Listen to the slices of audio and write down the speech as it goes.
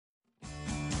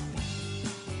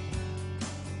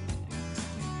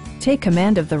Take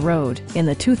command of the road in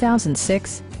the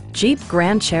 2006 Jeep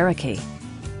Grand Cherokee.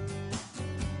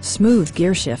 Smooth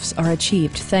gear shifts are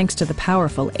achieved thanks to the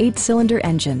powerful 8-cylinder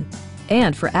engine.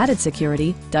 And for added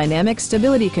security, dynamic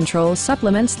stability control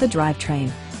supplements the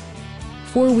drivetrain.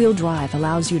 Four-wheel drive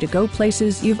allows you to go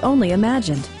places you've only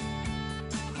imagined.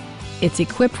 It's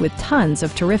equipped with tons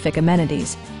of terrific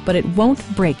amenities, but it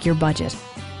won't break your budget.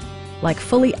 Like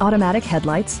fully automatic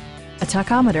headlights, a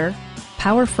tachometer,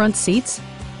 power front seats,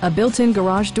 a built-in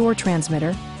garage door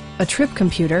transmitter, a trip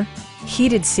computer,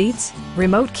 heated seats,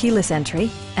 remote keyless entry,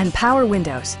 and power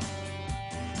windows.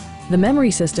 The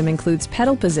memory system includes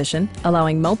pedal position,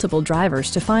 allowing multiple drivers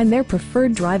to find their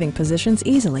preferred driving positions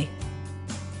easily.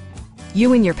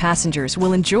 You and your passengers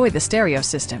will enjoy the stereo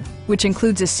system, which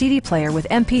includes a CD player with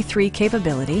MP3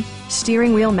 capability,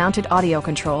 steering wheel mounted audio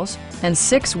controls, and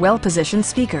 6 well-positioned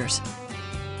speakers.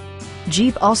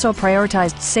 Jeep also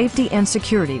prioritized safety and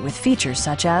security with features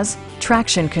such as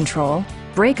traction control,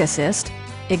 brake assist,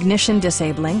 ignition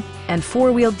disabling, and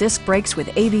 4-wheel disc brakes with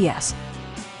ABS.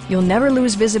 You'll never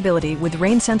lose visibility with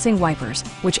rain-sensing wipers,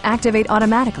 which activate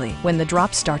automatically when the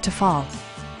drops start to fall.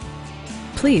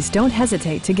 Please don't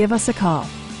hesitate to give us a call.